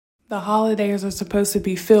The holidays are supposed to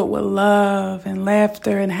be filled with love and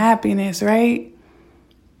laughter and happiness, right?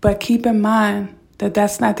 But keep in mind that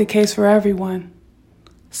that's not the case for everyone.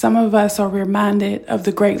 Some of us are reminded of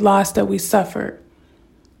the great loss that we suffered.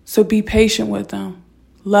 So be patient with them,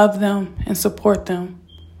 love them, and support them.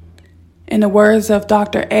 In the words of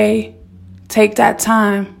Dr. A, take that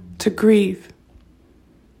time to grieve.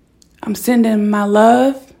 I'm sending my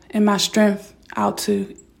love and my strength out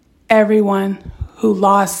to everyone who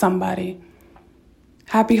lost somebody.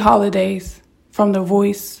 Happy holidays from the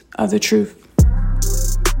voice of the truth.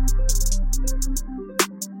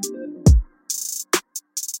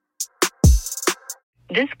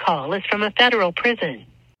 This call is from a federal prison.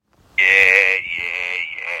 Yeah.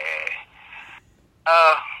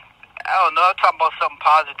 I don't know. I'm talking about something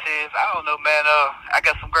positive. I don't know, man. I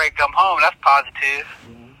got some great come home. That's positive.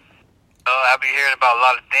 I be hearing about a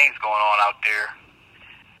lot of things going on out there.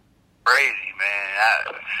 Crazy, man.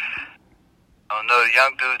 I don't know. The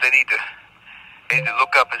young dudes, they need to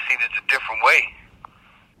look up and see this a different way.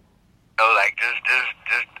 Like there's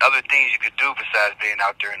other things you could do besides being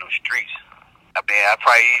out there in those streets. I mean, that's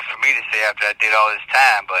probably easy for me to say after I did all this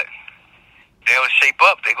time, but they'll shape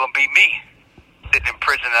up. They're gonna be me, sitting in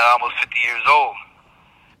prison at almost 50 years old.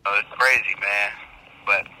 It's crazy, man.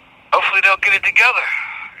 But hopefully they'll get it together.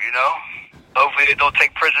 Hopefully they don't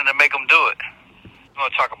take prison to make them do it. I'm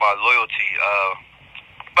gonna talk about loyalty.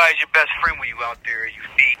 Everybody's your best friend when you out there. You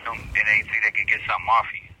feed them, and they think they can get something off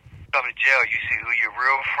you. Come to jail, you see who your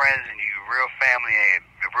real friends and your real family and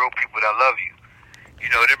the real people that love you.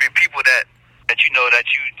 There'll be people that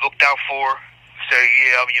you looked out for, say,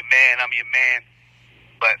 yeah, I'm your man.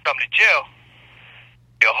 But come to jail,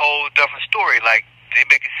 a whole different story. Like, they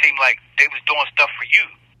make it seem like they was doing stuff for you.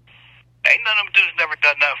 Ain't none of them dudes never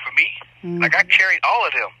done nothing for me. Mm-hmm. Like, I carried all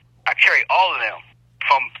of them.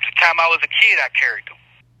 From the time I was a kid, I carried them.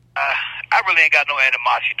 I really ain't got no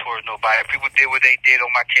animosity towards nobody. People did what they did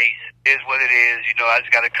on my case. It is what it is. I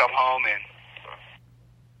just got to come home and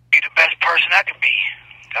be the best person I can be.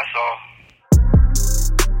 That's all.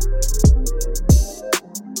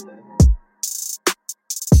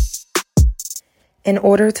 In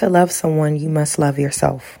order to love someone, you must love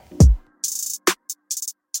yourself.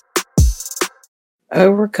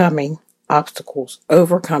 Overcoming obstacles.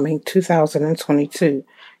 Overcoming 2022.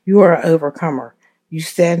 You are an overcomer. You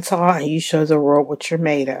stand tall and you show the world what you're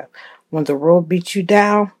made of. When the world beats you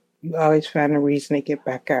down, you always find a reason to get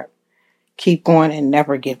back up. Keep going and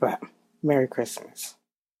never give up. Merry Christmas.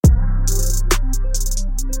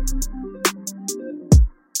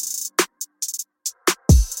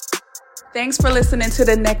 Thanks for listening to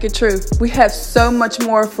The Naked Truth. We have so much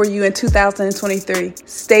more for you in 2023.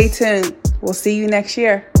 Stay tuned. We'll see you next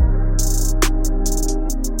year.